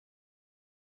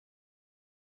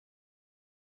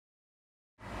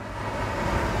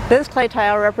This clay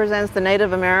tile represents the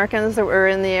Native Americans that were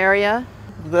in the area.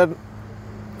 The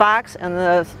Fox and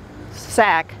the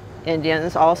Sac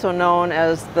Indians, also known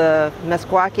as the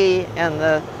Meskwaki and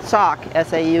the Sauk,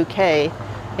 S-A-U-K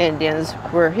Indians,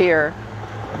 were here.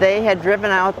 They had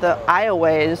driven out the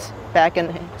Ioways back in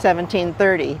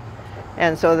 1730.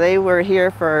 And so they were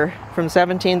here from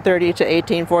 1730 to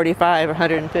 1845,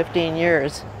 115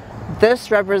 years.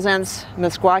 This represents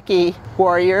Meskwaki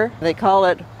warrior. They call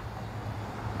it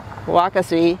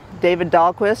Wakasi. David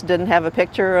Dahlquist didn't have a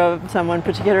picture of someone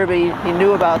particular, but he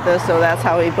knew about this, so that's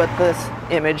how he put this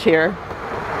image here.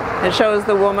 It shows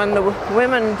the woman. The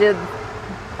women did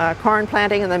corn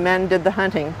planting and the men did the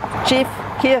hunting. Chief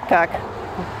Keokuk,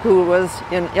 who was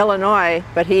in Illinois,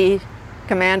 but he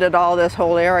commanded all this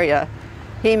whole area,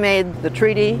 he made the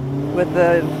treaty with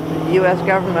the U.S.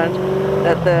 government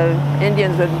that the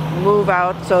Indians would move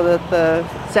out so that the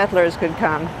settlers could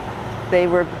come. They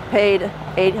were paid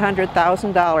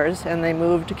 $800,000 and they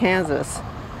moved to Kansas.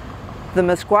 The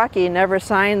Meskwaki never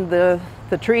signed the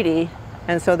treaty,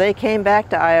 and so they came back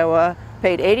to Iowa,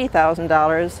 paid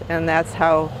 $80,000, and that's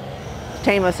how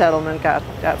Tama settlement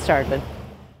got started.